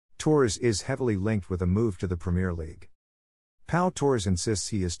Torres is heavily linked with a move to the Premier League. Pau Torres insists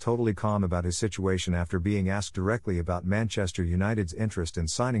he is totally calm about his situation after being asked directly about Manchester United's interest in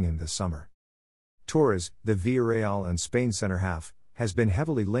signing him this summer. Torres, the Villarreal and Spain centre-half, has been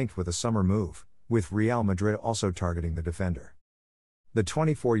heavily linked with a summer move, with Real Madrid also targeting the defender. The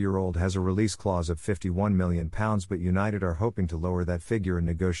 24-year-old has a release clause of £51 million, but United are hoping to lower that figure in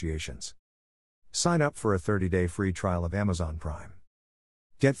negotiations. Sign up for a 30-day free trial of Amazon Prime.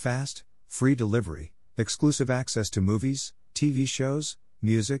 Get fast, free delivery, exclusive access to movies, TV shows,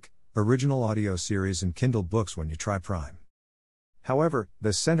 music, original audio series and Kindle books when you try Prime. However,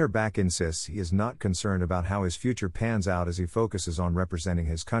 the centre-back insists he is not concerned about how his future pans out as he focuses on representing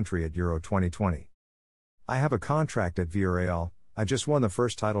his country at Euro 2020. I have a contract at Villarreal, I just won the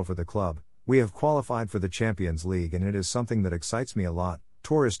first title for the club, we have qualified for the Champions League and it is something that excites me a lot,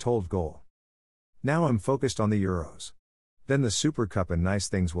 Torres told Goal. Now I'm focused on the Euros. Then the Super Cup and nice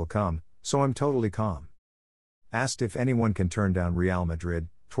things will come, so I'm totally calm. Asked if anyone can turn down Real Madrid,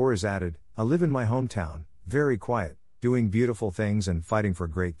 Torres added, I live in my hometown, very quiet, doing beautiful things and fighting for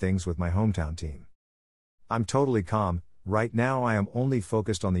great things with my hometown team. I'm totally calm, right now I am only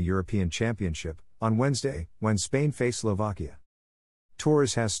focused on the European Championship, on Wednesday, when Spain face Slovakia.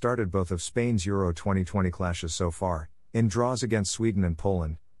 Torres has started both of Spain's Euro 2020 clashes so far, in draws against Sweden and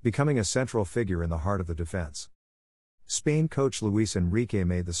Poland, becoming a central figure in the heart of the defense. Spain coach Luis Enrique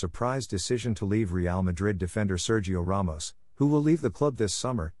made the surprise decision to leave Real Madrid defender Sergio Ramos, who will leave the club this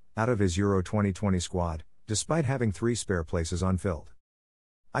summer, out of his Euro 2020 squad, despite having 3 spare places unfilled.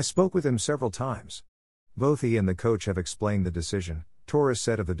 I spoke with him several times. Both he and the coach have explained the decision, Torres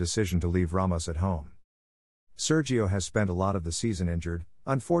said of the decision to leave Ramos at home. Sergio has spent a lot of the season injured,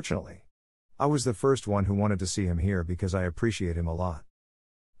 unfortunately. I was the first one who wanted to see him here because I appreciate him a lot.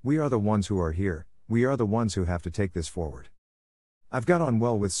 We are the ones who are here, we are the ones who have to take this forward. I've got on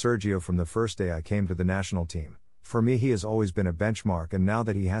well with Sergio from the first day I came to the national team. For me he has always been a benchmark and now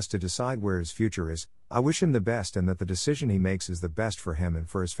that he has to decide where his future is, I wish him the best and that the decision he makes is the best for him and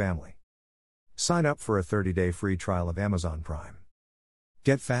for his family. Sign up for a 30-day free trial of Amazon Prime.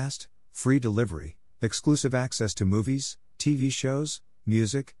 Get fast, free delivery, exclusive access to movies, TV shows,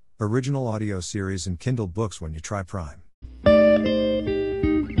 music, original audio series and Kindle books when you try Prime.